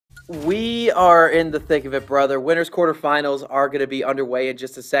We are in the thick of it, brother. Winners quarterfinals are going to be underway in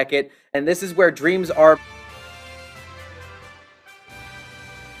just a second, and this is where dreams are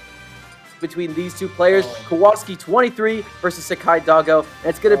between these two players. Kowalski 23 versus Sekai Doggo, and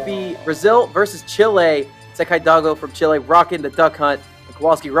it's going to be Brazil versus Chile. Sekai Doggo from Chile rocking the duck hunt, and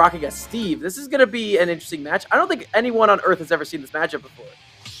Kowalski rocking a Steve. This is going to be an interesting match. I don't think anyone on Earth has ever seen this matchup before.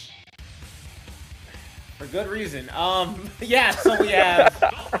 For good reason. Yeah, so we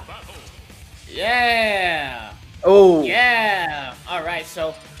have... Yeah. Oh. Yeah. All right.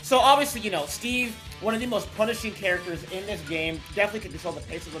 So obviously, you know, Steve, one of the most punishing characters in this game, definitely can control the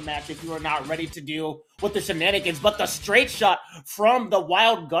pace of the match if you are not ready to deal with the shenanigans. But the straight shot from the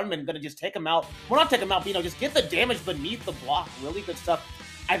Wild Gunman gonna just take him out. Well, not take him out, but, you know, just get the damage beneath the block. Really good stuff.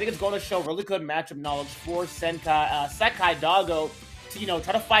 I think it's going to show really good matchup knowledge for Sekai Doggo to, you know,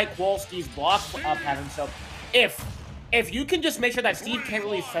 try to fight Kowalski's block pattern. So if you can just make sure that Steve can't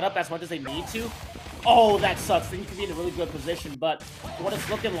really set up as much as they need to, oh, that sucks. Then you can be in a really good position. But what it's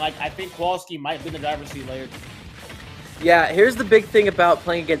looking like, I think Kowalski might be in the driver's seat later. Yeah, here's the big thing about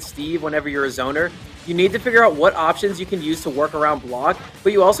playing against Steve whenever you're a zoner. You need to figure out what options you can use to work around block,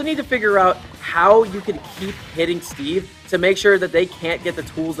 but you also need to figure out how you can keep hitting Steve to make sure that they can't get the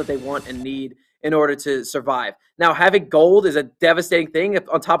tools that they want and need in order to survive. Now, having gold is a devastating thing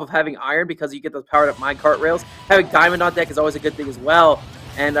on top of having iron because you get those powered up minecart rails. Having diamond on deck is always a good thing as well.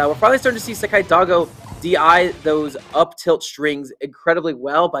 And we're finally starting to see Sekai Doggo DI those up tilt strings incredibly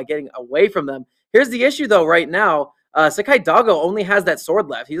well by getting away from them. Here's the issue though right now. Sekai Doggo only has that sword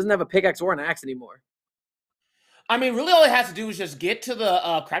left. He doesn't have a pickaxe or an axe anymore. I mean, really all he has to do is just get to the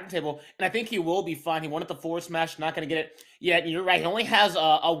crafting table, and I think he will be fine. He wanted the forward smash, not going to get it yet. You're right. He only has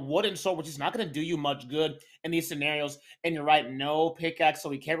a wooden sword, which is not going to do you much good in these scenarios. And you're right, no pickaxe, so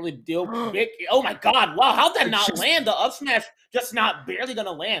he can't really deal big. Oh, my God. Wow, how'd that not land? The up smash just not barely going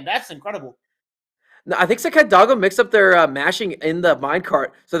to land. That's incredible. No, I think Sekai Doggo mixed up their mashing in the minecart,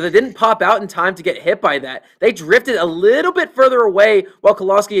 so they didn't pop out in time to get hit by that. They drifted a little bit further away while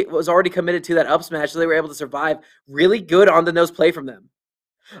Kowalski was already committed to that up smash, so they were able to survive. Really good on the nose play from them.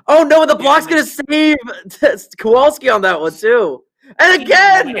 Oh no, and the block's going to save Kowalski on that one too. And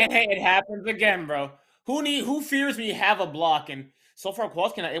again! Hey, it happens again, bro. Who fears when you have a block? And so far,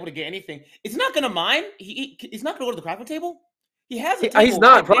 Kowalski not able to get anything. It's not going to mind. He's not going to go to the crafting table. He has he's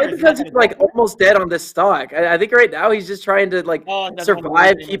not, probably because he's like almost dead on this stock. I think right now he's just trying to like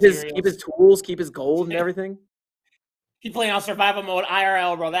survive, keep his tools, keep his gold and everything. He's playing on survival mode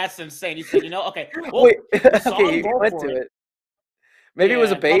IRL, bro. That's insane. He said, you know, okay. Well, wait, okay, he went to it. Maybe it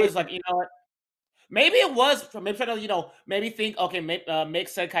was a bait. He's like, you know what? Maybe it was. Maybe try to, you know, maybe think, okay, make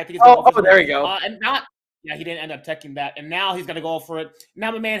Sekai think. Oh, there you go. And not. Yeah, he didn't end up teching that, and now he's gonna go for it.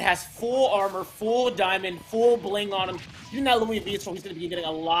 Now my man has full armor, full diamond, full bling on him. Using that Louis V, so he's gonna be getting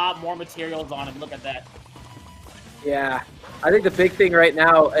a lot more materials on him. Look at that. Yeah, I think the big thing right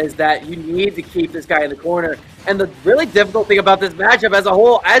now is that you need to keep this guy in the corner. And the really difficult thing about this matchup as a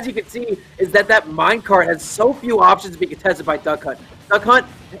whole, as you can see, is that minecart has so few options to be contested by Duck Hunt. Duck Hunt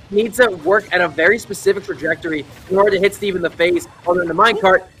needs to work at a very specific trajectory in order to hit Steve in the face on the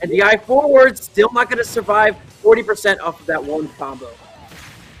minecart, and DI forward still not going to survive 40% off of that one combo.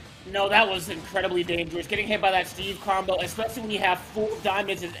 No, that was incredibly dangerous. Getting hit by that Steve combo, especially when you have full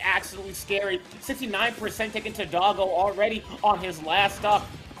diamonds, is absolutely scary. 69% taken to Doggo already on his last stock.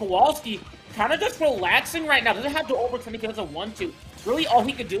 Kowalski kind of just relaxing right now. Doesn't have to overturn because of 1-2. Really, all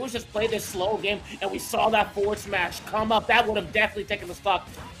he could do was just play this slow game, and we saw that forward smash come up. That would have definitely taken the stock.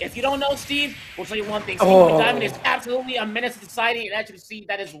 If you don't know Steve, we'll tell you one thing. Steve with Diamond is absolutely a menace to society, and as you can see,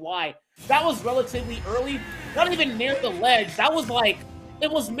 that is why. That was relatively early, not even near the ledge. That was like,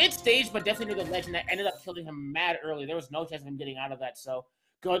 it was mid-stage, but definitely near the ledge, and that ended up killing him mad early. There was no chance of him getting out of that, so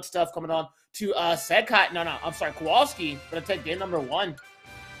good stuff coming on to Sekai. I'm sorry, Kowalski, gonna take game number 1.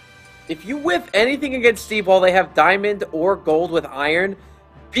 If you whip anything against Steve while they have diamond or gold with iron,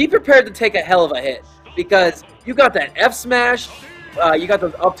 be prepared to take a hell of a hit, because you got that F smash, you got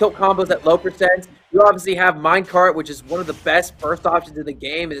those up tilt combos at low percent. You obviously have minecart, which is one of the best first options in the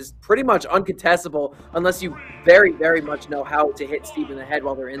game. It is pretty much uncontestable unless you very, very much know how to hit Steve in the head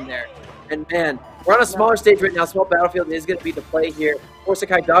while they're in there. And man, we're on a smaller stage right now. Small battlefield is going to be the play here for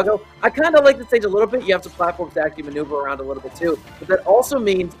Sekai Doggo. I kind of like the stage a little bit. You have some platforms to actually maneuver around a little bit too. But that also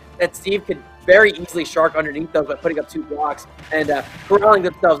means that Steve can very easily shark underneath those by putting up 2 blocks and corralling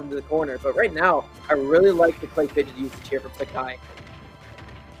themselves into the corner. But right now, I really like the clay pigeon usage here from Sekai.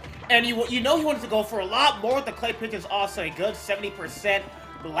 And you know he wanted to go for a lot more with the clay pigeons, also a good 70%.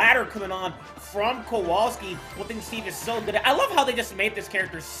 Ladder coming on from Kowalski. One thing Steve is so good at. I love how they just made this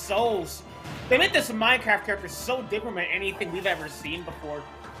character so... They made this Minecraft character so different than anything we've ever seen before.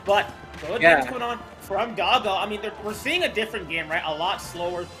 But good damage going on from Doggo. I mean, we're seeing a different game, right? A lot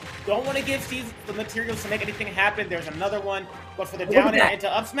slower. Don't want to give Steve the materials to make anything happen. There's another one. But for the down air into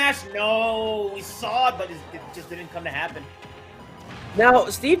up smash, no, we saw it, but it just didn't come to happen. Now,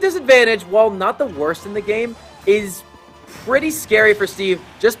 Steve's disadvantage, while not the worst in the game, is pretty scary for Steve,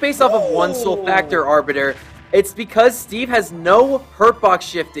 just based off of one sole factor, Arbiter. It's because Steve has no hurtbox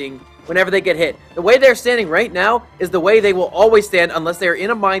shifting whenever they get hit. The way they're standing right now is the way they will always stand unless they're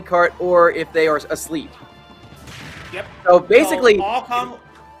in a minecart or if they are asleep. Yep. So basically,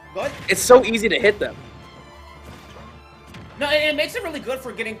 good. It's so easy to hit them. No, it makes it really good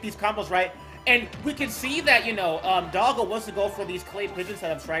for getting these combos right. And we can see that, you know, Doggo wants to go for these clay pigeon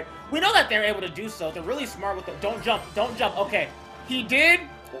setups, right? We know that they're able to do so. They're really smart with it. Don't jump. Don't jump. Okay. He did.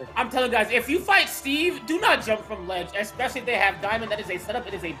 I'm telling you guys, if you fight Steve, do not jump from ledge, especially if they have diamond. That is a setup.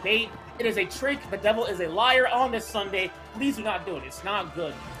 It is a bait. It is a trick. The devil is a liar on this Sunday. Please do not do it. It's not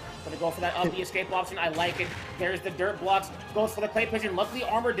good. Gonna go for that up the escape option. I like it. There's the dirt blocks. Goes for the clay pigeon. Luckily,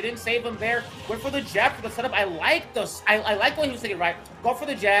 armor didn't save him there. Went for the jab for the setup. I like this. I like what he was thinking, right? Go for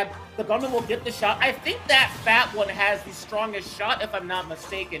the jab. The gunman will get the shot. I think that fat one has the strongest shot, if I'm not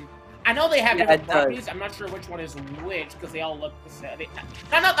mistaken. I know they have different properties. I'm not sure which one is which because they all look the same.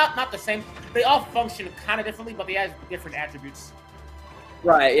 Not the same. They all function kind of differently, but they have different attributes.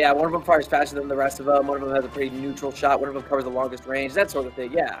 Right, yeah. One of them fires faster than the rest of them. One of them has a pretty neutral shot. One of them covers the longest range. That sort of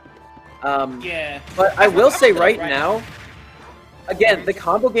thing, yeah. Yeah. But I will say right now, again, the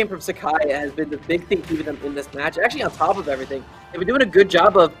combo game from Sekai has been the big thing keeping them in this match. Actually, on top of everything, they've been doing a good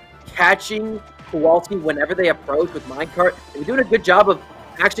job of catching Kowalski whenever they approach with minecart. They've been doing a good job of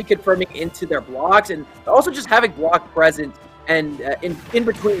actually confirming into their blocks and also just having block present and in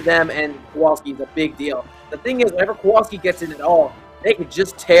between them and Kowalski is a big deal. The thing is, whenever Kowalski gets in at all, they can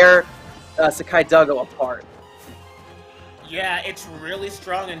just tear Sekai Doggo apart. Yeah, it's really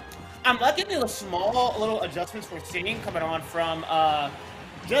strong, and I'm liking the small little adjustments we're seeing coming on from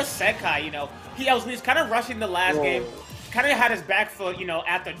just Sekai. You know, he was kind of rushing the last game, kind of had his back foot, you know,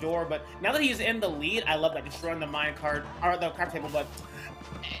 at the door. But now that he's in the lead, I love that, destroying the minecart or the card table. But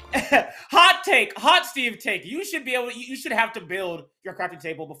hot Steve take. You should be able. You should have to build your crafting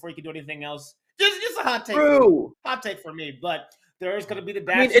table before you can do anything else. Just a hot take. True. Hot take for me, but. There is going to be the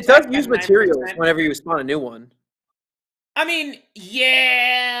dash. I mean, it does use materials whenever you spawn a new one. I mean,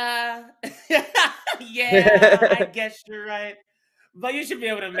 yeah. Yeah, I guess you're right. But you should be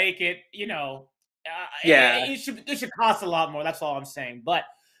able to make it, you know. Yeah. It should cost a lot more. That's all I'm saying. But,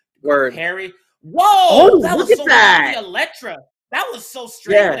 Harry. Whoa! Oh, that look was at so that! The Electra. That was so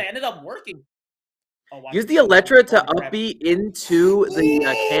straight, but it ended up working. Oh, use the Electra to up B into the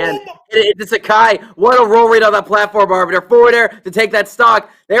can. It's a Sekai. What a roll rate on that platform, Arbiter. Forward air to take that stock.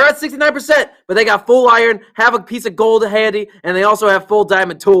 They're at 69%, but they got full iron, have a piece of gold handy, and they also have full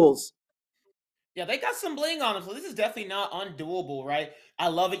diamond tools. Yeah, they got some bling on them, so this is definitely not undoable, right? I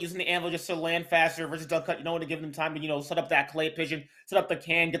love it, using the anvil just to land faster versus duck cut. You don't want to give them time to, you know, set up that clay pigeon, set up the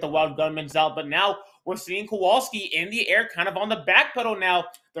can, get the wild gunmans out. But now we're seeing Kowalski in the air, kind of on the back pedal now.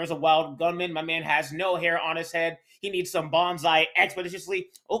 There's a wild gunman. My man has no hair on his head. He needs some bonsai expeditiously.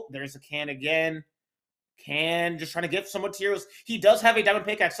 Oh, there's a can again. Can just trying to get some materials. He does have a diamond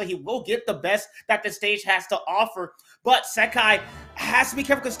pickaxe, so he will get the best that the stage has to offer. But Sekai has to be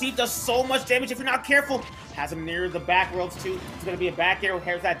careful because Steve does so much damage if you're not careful. Has him near the back ropes too. It's going to be a back arrow.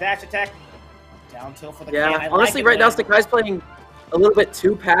 Here's that dash attack. Down tilt for the can. Yeah, honestly, right now Sekai's playing a little bit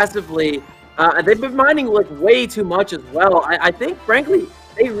too passively. They've been mining like way too much as well. I think, frankly,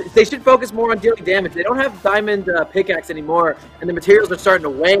 they should focus more on dealing damage. They don't have diamond pickaxe anymore, and the materials are starting to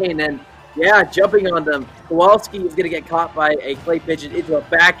wane. And yeah, jumping on them. Kowalski is going to get caught by a clay pigeon into a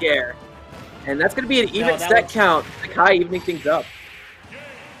back air. And that's going to be an even set count. Sekai evening things up.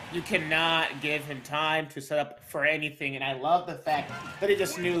 You cannot give him time to set up for anything. And I love the fact that he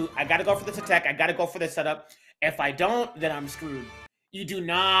just knew, I got to go for this attack. I got to go for this setup. If I don't, then I'm screwed. You do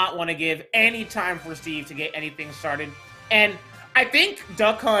not want to give any time for Steve to get anything started. And I think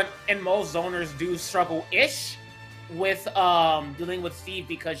Duck Hunt and most zoners do struggle-ish with dealing with Steve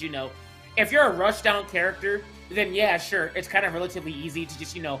because, you know, if you're a rush down character, then yeah, sure, it's kind of relatively easy to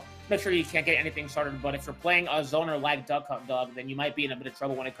just, you know, make sure you can't get anything started. But if you're playing a zoner like Duck Hunt Dog, then you might be in a bit of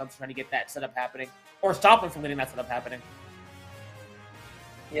trouble when it comes to trying to get that setup happening or stop him from getting that setup happening.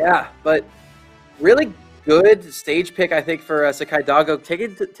 Yeah, but really good stage pick, I think, for Sekai Doggo,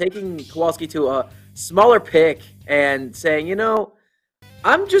 taking Kowalski to a smaller pick and saying, you know,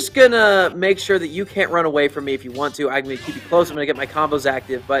 I'm just going to make sure that you can't run away from me if you want to. I'm going to keep you close. I'm going to get my combos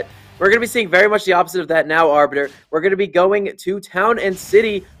active. But we're going to be seeing very much the opposite of that now, Arbiter. We're going to be going to Town and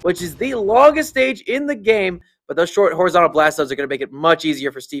City, which is the longest stage in the game. but those short horizontal blast zones are going to make it much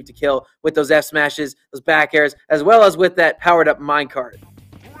easier for Steve to kill with those F smashes, those back airs, as well as with that powered up minecart.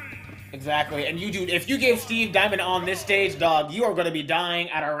 Exactly, and you, dude, if you gave Steve Diamond on this stage, dog, you are going to be dying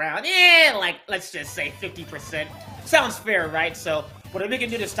at around, like, let's just say 50%. Sounds fair, right? So, whatever you can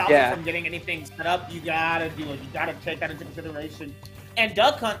do to stop him from getting anything set up, you gotta do it. You gotta take that into consideration. And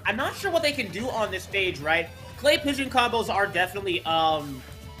Duck Hunt, I'm not sure what they can do on this stage, right? Clay Pigeon combos are definitely,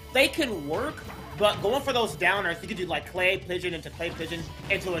 they can work, but going for those downers, you could do like Clay Pigeon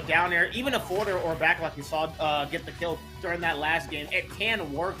into a down air, even a forwarder or back like you saw get the kill during that last game. It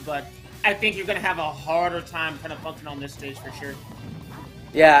can work, but I think you're going to have a harder time kind of functioning on this stage for sure.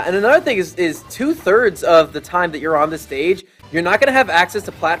 Yeah, and another thing is 2/3 of the time that you're on the stage, you're not going to have access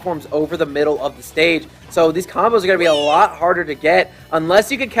to platforms over the middle of the stage. So these combos are going to be a lot harder to get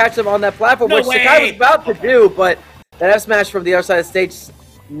unless you can catch them on that platform, which Sekai was about to do, but that F smash from the other side of the stage is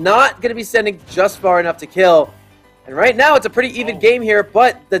not going to be sending just far enough to kill. And right now, it's a pretty even game here,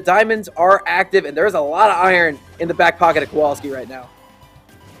 but the diamonds are active, and there's a lot of iron in the back pocket of Kowalski right now.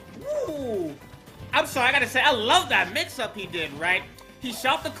 Ooh. I'm sorry, I gotta say, I love that mix-up he did, right? He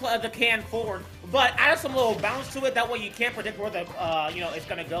shot the can forward, but added some little bounce to it. That way you can't predict where the, it's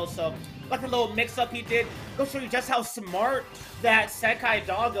gonna go. So, like a little mix-up he did, go show you just how smart that Sekai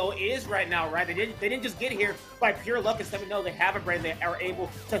Doggo is right now, right? They didn't just get here by pure luck. Instead, we know they have a brain. They are able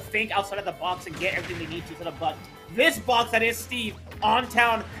to think outside of the box and get everything they need to the butt. This box that is Steve on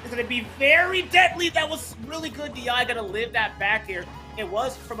town is going to be very deadly. That was really good. DI going to live that back here. It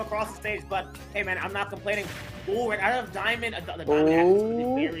was from across the stage, but hey, man, I'm not complaining. Ooh, and out of Diamond, the Diamond is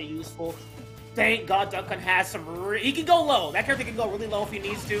really very useful. Thank God Duncan has some... he can go low. That character can go really low if he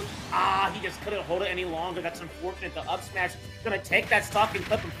needs to. He just couldn't hold it any longer. That's unfortunate. The up smash going to take that stock and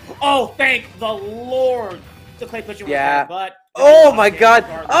clip him. Oh, thank the Lord. The Clay Pigeon was there, but... oh, my God.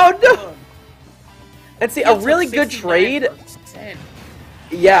 Oh, no. And see, a really good trade...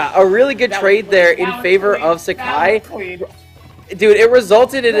 yeah, a really good trade there in favor of Sekai. Dude, it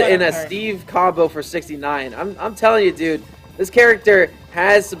resulted in a Steve combo for 69. I'm telling you, dude, this character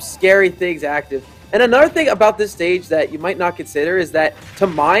has some scary things active. And another thing about this stage that you might not consider is that to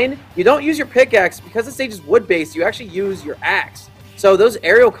mine, you don't use your pickaxe because the stage is wood-based. You actually use your axe. So those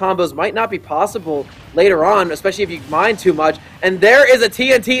aerial combos might not be possible later on, especially if you mine too much. And there is a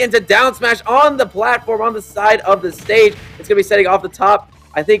TNT into down smash on the platform on the side of the stage. It's going to be setting off the top.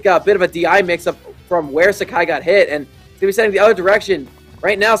 I think a bit of a DI mix-up from where Sekai got hit. And it's going to be setting the other direction.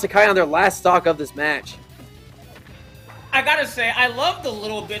 Right now, Sekai on their last stock of this match. I gotta say, I love the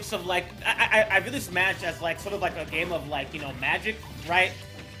little bits of like, I view this match as like sort of like a game of like, magic, right?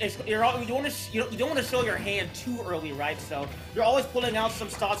 You don't want to show your hand too early, right? So you're always pulling out some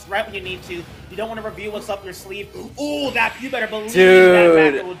stocks right when you need to. You don't want to reveal what's up your sleeve. Ooh, you better believe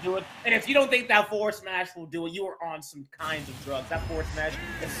that backer will do it. And if you don't think that forward smash will do it, you are on some kinds of drugs. That forward smash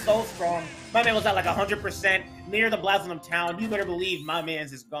is so strong. My man was at like 100% near the Blasphemous town. You better believe my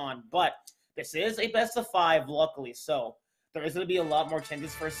man's is gone. But this is a best of 5, luckily. So there is going to be a lot more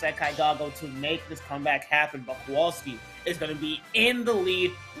chances for Sekai Doggo to make this comeback happen, but Kowalski is going to be in the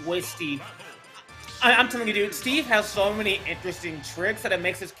lead with Steve. I'm telling you, dude, Steve has so many interesting tricks that it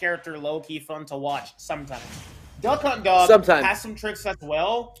makes his character low-key fun to watch sometimes. Duck Hunt Dog has some tricks as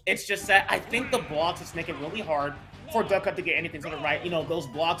well. It's just that I think the blocks just make it really hard for Duck Hunt to get anything sort of right. Those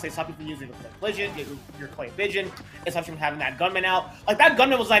blocks, they stop you from using your Clay Pigeon, your Clay Pigeon. It stops you from having that gunman out. Like, that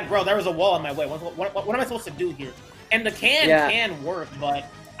gunman was like, bro, there was a wall in my way. What am I supposed to do here? And the can work, but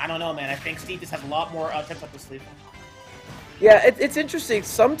I don't know, man. I think Steve just has a lot more tricks up his sleeve. Yeah, it's interesting.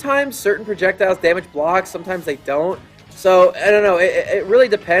 Sometimes certain projectiles damage blocks, sometimes they don't. So, I don't know. It really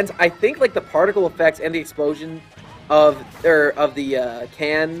depends. I think, like, the particle effects and the explosion of the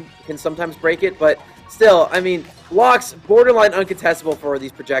can sometimes break it, but still, I mean, blocks, borderline uncontestable for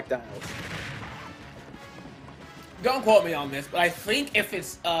these projectiles. Don't quote me on this, but I think if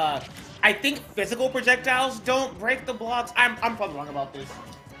it's, I think physical projectiles don't break the blocks. I'm probably wrong about this.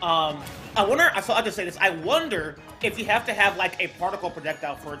 I wonder, so I'll just say this, I wonder if you have to have, like, a particle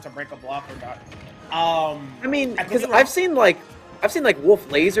projectile for it to break a block or not. I mean, because I've seen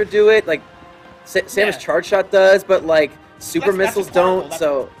Wolf Laser do it, like, Samus Charge Shot does, but, like, Super Missiles don't,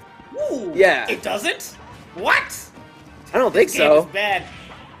 so... Ooh, yeah. It doesn't? What? I don't think so. This game is bad.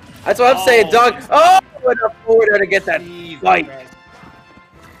 That's what I'm saying, dog. Oh, enough forwarder to get that fight.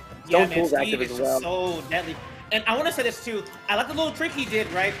 Yeah, man, Steve is just so deadly. And I want to say this, too. I like the little trick he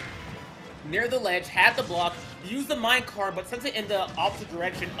did, right? Near the ledge, had the block, used the minecart, but sent it in the opposite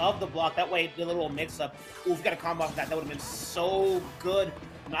direction of the block. That way, the little mix-up. Ooh, if you got a combo off that would have been so good.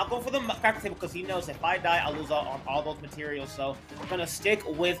 not going for the cracker table because he knows if I die, I'll lose on all those materials. So I'm gonna stick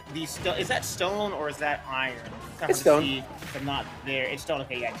with the stone. Is that stone or is that iron? It's stone. If I'm not there. It's stone.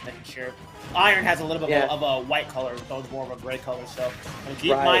 Okay, yeah, just making sure. Iron has a little bit of a white color. Stone's more of a gray color. So I'm gonna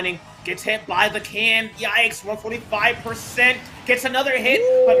keep mining. Gets hit by the can. Yikes! 145%. Gets another hit.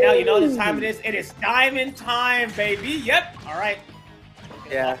 But now you know what time it is. It is diamond time, baby. Yep. All right.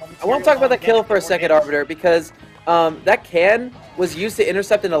 Yeah. I want to talk about that kill for a second, Arbiter, because that can was used to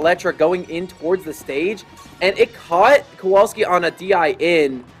intercept an Electra going in towards the stage, and it caught Kowalski on a DI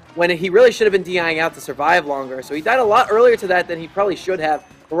in when he really should have been DIing out to survive longer. So he died a lot earlier to that than he probably should have.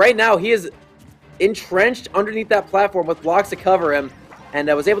 But right now, he is entrenched underneath that platform with blocks to cover him, and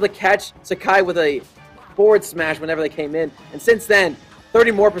was able to catch Sekai with a forward smash whenever they came in. And since then,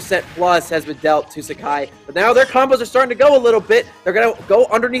 30% more plus has been dealt to Sekai. But now their combos are starting to go a little bit. They're going to go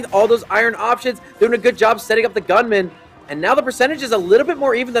underneath all those iron options, doing a good job setting up the gunman. And now the percentage is a little bit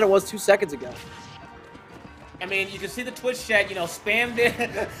more even than it was 2 seconds ago. I mean, you can see the Twitch chat, you know, spam this.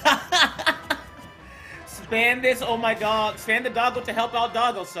 Spam this, oh my god. Spam the Doggo to help out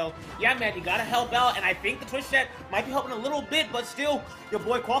Doggo. So, yeah, man, you gotta help out. And I think the Twitch chat might be helping a little bit, but still, your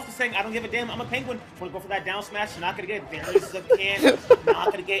boy Quaff is saying, I don't give a damn, I'm a penguin. Want to go for that down smash? You're not gonna get it. There is the can.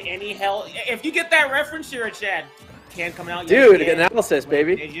 Not gonna get any help. If you get that reference here, Chad, can coming out. Dude, analysis,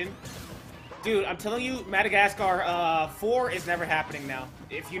 baby. Dude, I'm telling you, Madagascar 4 is never happening now.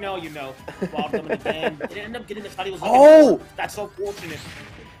 If you know, you know. Welcome again. It ended up getting the shot he was looking for. That's so fortunate.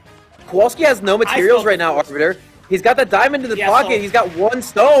 Kowalski has no materials right now, Arbiter. He's got the diamond in the pocket. He's got one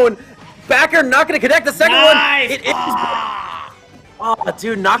stone. Backer not going to connect the second one. It is. Oh,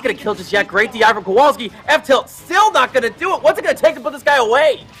 dude, not going to kill just yet. Great DI from Kowalski. F-tilt still not going to do it. What's it going to take to put this guy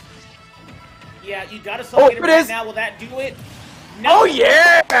away? Yeah, you got to suffocate him right now. Will that do it? No. Oh,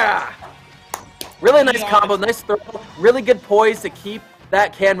 yeah. Really nice combo, nice throw, really good poise to keep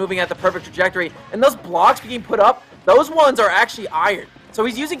that can moving at the perfect trajectory. And those blocks being put up, those ones are actually iron. So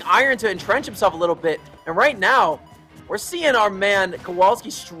he's using iron to entrench himself a little bit. And right now, we're seeing our man Kowalski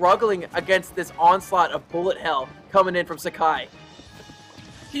struggling against this onslaught of bullet hell coming in from Sekai.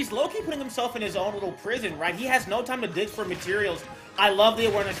 He's low-key putting himself in his own little prison, right? He has no time to dig for materials. I love the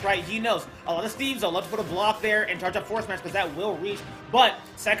awareness, right? He knows a lot of Steves will love to put a block there and charge up force smash because that will reach. But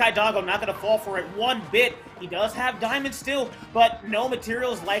Sekai Doggo not going to fall for it one bit. He does have diamonds still, but no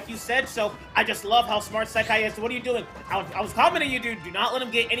materials like you said. So I just love how smart Sekai is. So what are you doing? I was commenting you, dude. Do not let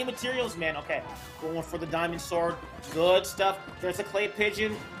him get any materials, man. Okay, going for the diamond sword. Good stuff. There's a clay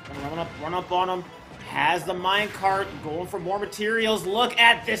pigeon. Run up on him. Has the minecart, going for more materials. Look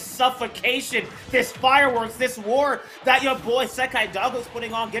at this suffocation, this fireworks, this war that your boy Sekai Doggo's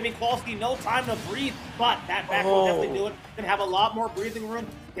putting on, giving Kowalski no time to breathe. But that back will definitely do it. Gonna have a lot more breathing room.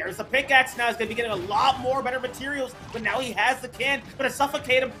 There's the pickaxe now. He's gonna be getting a lot more better materials. But now he has the can. Gonna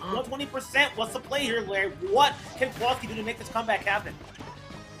suffocate him. 120%. What's the play here, Larry? What can Kowalski do to make this comeback happen?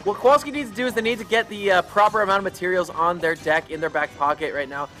 What Kowalski needs to do is they need to get the proper amount of materials on their deck in their back pocket right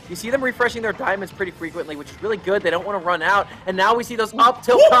now. You see them refreshing their diamonds pretty frequently, which is really good. They don't want to run out. And now we see those up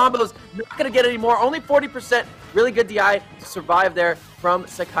tilt combos. Not going to get any more. Only 40%. Really good DI to survive there from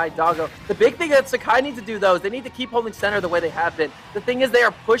Sekai Doggo. The big thing that Sekai needs to do, though, is they need to keep holding center the way they have been. The thing is they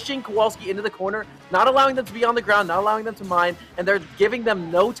are pushing Kowalski into the corner, not allowing them to be on the ground, not allowing them to mine, and they're giving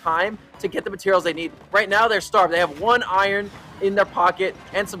them no time to get the materials they need. Right now, they're starved. They have one iron in their pocket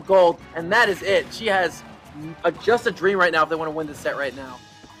and some gold, and that is it. She has just a dream right now if they want to win this set right now.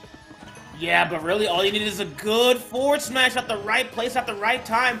 Yeah, but really all you need is a good forward smash at the right place at the right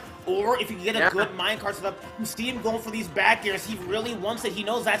time. Or if you can get a good minecart set up, you see him going for these back airs. He really wants it. He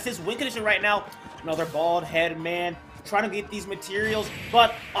knows that's his win condition right now. Another bald head man trying to get these materials.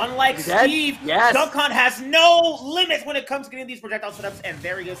 But unlike Steve, Dunkon has no limits when it comes to getting these projectile setups. And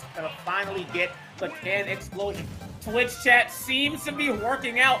there he is, gonna finally get the can explosion. Twitch chat seems to be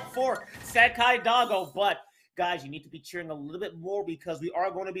working out for Sekai Doggo, but guys, you need to be cheering a little bit more because we are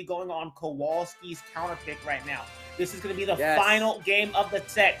going to be going on Kowalski's counter pick right now. This is going to be the final game of the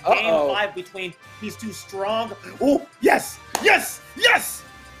set. Game 5 between these two strong. Oh, yes! Yes! Yes!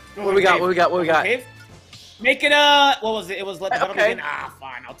 What we got? What we got? What we got? Make it what was it? It was let the battle begin. Ah,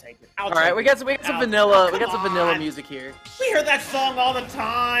 fine, I'll take it. All right, we got some vanilla. We got some vanilla music here. We hear that song all the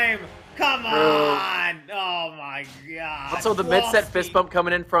time. Come on! Oh my god! Also, the mid-set fist bump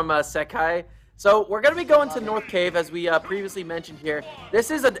coming in from Sekai. So we're going to be going to North Cave, as we previously mentioned here.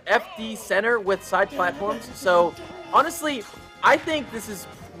 This is an FD center with side platforms. So honestly, I think this is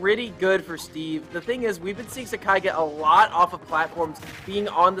pretty good for Steve. The thing is, we've been seeing Sekai get a lot off of platforms being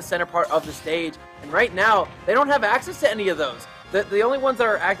on the center part of the stage. And right now, they don't have access to any of those. The only ones that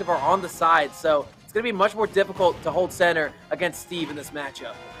are active are on the side. So it's going to be much more difficult to hold center against Steve in this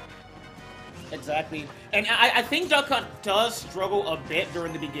matchup. Exactly. And I think Doggo does struggle a bit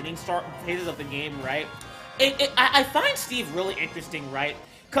during the beginning phases of the game, right? I find Steve really interesting, right?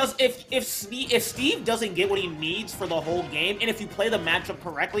 Because if Steve doesn't get what he needs for the whole game, and if you play the matchup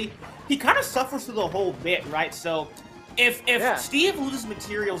correctly, he kind of suffers through the whole bit, right? So if Steve loses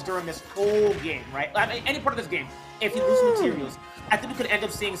materials during this whole game, right? I mean, any part of this game, if he loses materials, I think we could end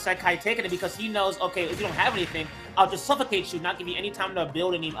up seeing Sekai taking it because he knows, okay, if you don't have anything, I'll just suffocate you, not give you any time to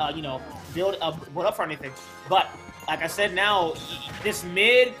build any, build up for anything. But like I said, now this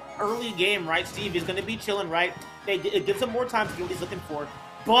early game, right? Steve is going to be chilling, right? It gives him more time to get what he's looking for.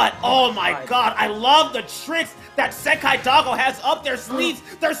 But oh my God, I love the tricks that Sekai Doggo has up their sleeves.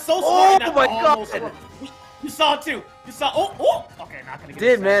 They're so smart. Oh my God. You saw it too. You saw. Oh. Okay, not gonna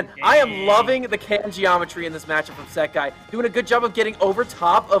get. Man. I am loving the can geometry in this matchup from Sekai. Doing a good job of getting over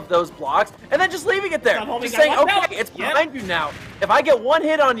top of those blocks and then just leaving it there. Just saying, okay, it's behind you now. If I get one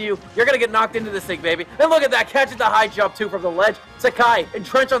hit on you, you're gonna get knocked into this thing, baby. And look at that, catching the high jump too from the ledge. Sekai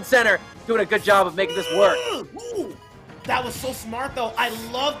entrench on center, doing a good job of making this work. Ooh, that was so smart though. I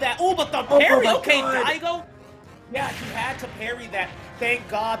love that. Oh, but the parry. Okay, Daigo. Yeah, he had to parry that. Thank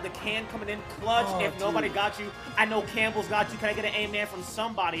God the can coming in clutch. If nobody got you, I know Campbell's got you. Can I get an amen from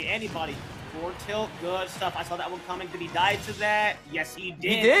somebody, anybody? Forward tilt, good stuff. I saw that one coming. Did he die to that? Yes, he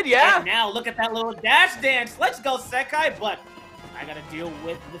did. He did, yeah. And now look at that little dash dance. Let's go, Sekai. But I got to deal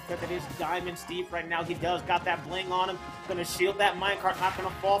with the fact that it is Diamond Steve right now. He does got that bling on him. Gonna shield that minecart. Not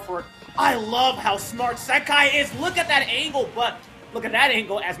gonna fall for it. I love how smart Sekai is. Look at that angle, but look at that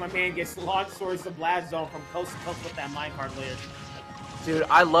angle as my man gets launched towards the blast zone from coast to coast with that minecart layer. Dude,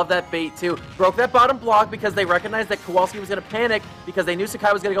 I love that bait too. Broke that bottom block because they recognized that Kowalski was going to panic because they knew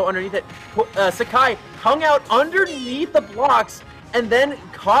Sekai was going to go underneath it. Sekai hung out underneath the blocks and then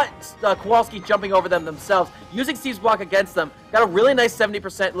caught Kowalski jumping over them themselves, using Steve's block against them. Got a really nice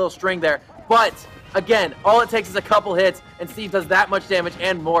 70% little string there. But, again, all it takes is a couple hits, and Steve does that much damage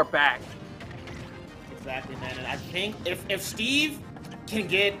and more back. Exactly, man. And I think if Steve can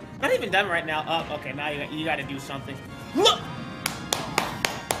get, not even done right now. Oh, okay, now you got to do something. Look!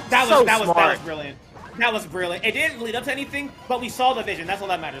 That was brilliant. That was brilliant. It didn't lead up to anything, but we saw the vision. That's all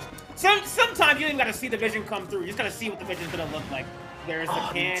that matters. Sometimes you don't even got to see the vision come through. You just got to see what the vision's going to look like. There's the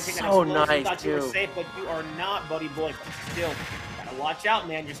can. So nice, you thought you were safe, but you are not, buddy boy. Still, gotta watch out,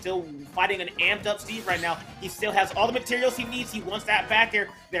 man. You're still fighting an amped up Steve right now. He still has all the materials he needs. He wants that back there.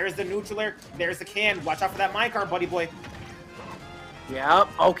 There's the neutral. There's the can. Watch out for that minecart, buddy boy. Yeah,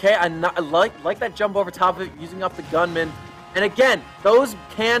 okay. I like that jump over top of it, using up the gunman. And again, those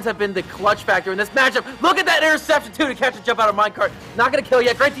cans have been the clutch factor in this matchup. Look at that interception, too, to catch a jump out of minecart. Not going to kill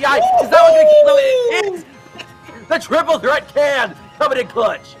yet. Great DI. Is that one going to kill? It is. The triple threat can coming in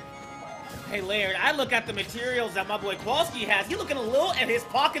clutch. Hey, Laird, I look at the materials that my boy Kowalski has. He's looking a little, and his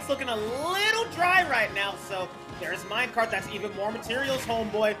pocket's looking a little dry right now. So there's minecart. That's even more materials,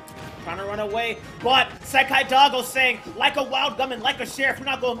 homeboy. Trying to run away. But Sekai Doggo saying, like a wild gunman, like a sheriff, we're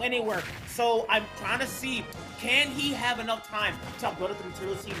not going anywhere. So I'm trying to see, can he have enough time to build up the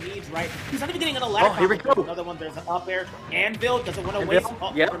materials he needs, right? He's not even getting an ladder. Oh, here we go. Another one, there's an up air. Anvil doesn't want to waste.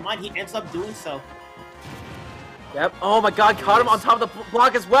 Oh, yep. Never mind, he ends up doing so. Yep. Oh my God, caught him on top of the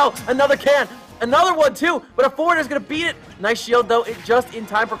block as well. Another can. Another one too, but a forwarder's gonna beat it. Nice shield though, just in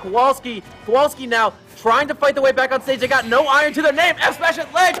time for Kowalski. Kowalski now trying to fight the way back on stage. They got no iron to their name. F-smash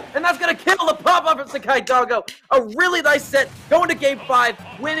at ledge, and that's gonna kill the pop-up from Sekai Doggo. A really nice set, going to game 5,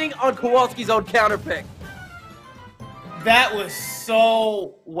 winning on Kowalski's own counter pick. That was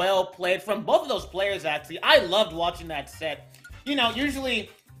so well played from both of those players, actually. I loved watching that set. You know, usually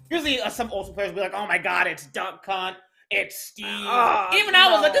some Ultimate players will be like, oh my God, it's Dunk Cunt, it's Steve. Even I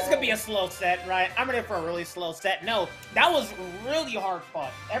was like, this could be a slow set, right? I'm ready for a really slow set. No, that was really hard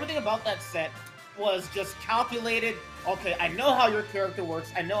fought. Everything about that set was just calculated. Okay, I know how your character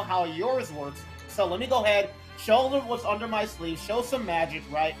works. I know how yours works. So let me go ahead, show them what's under my sleeve, show some magic,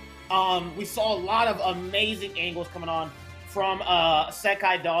 right? We saw a lot of amazing angles coming on from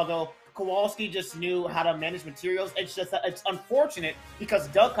Sekai Doggo. Kowalski just knew how to manage materials. It's just that it's unfortunate because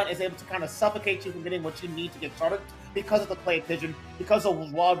Dunk Cunt is able to kind of suffocate you from getting what you need to get started because of the play pigeon, because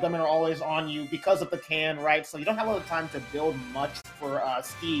of wild gunmen are always on you, because of the can, right? So you don't have a lot of time to build much for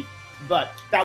Steve, but that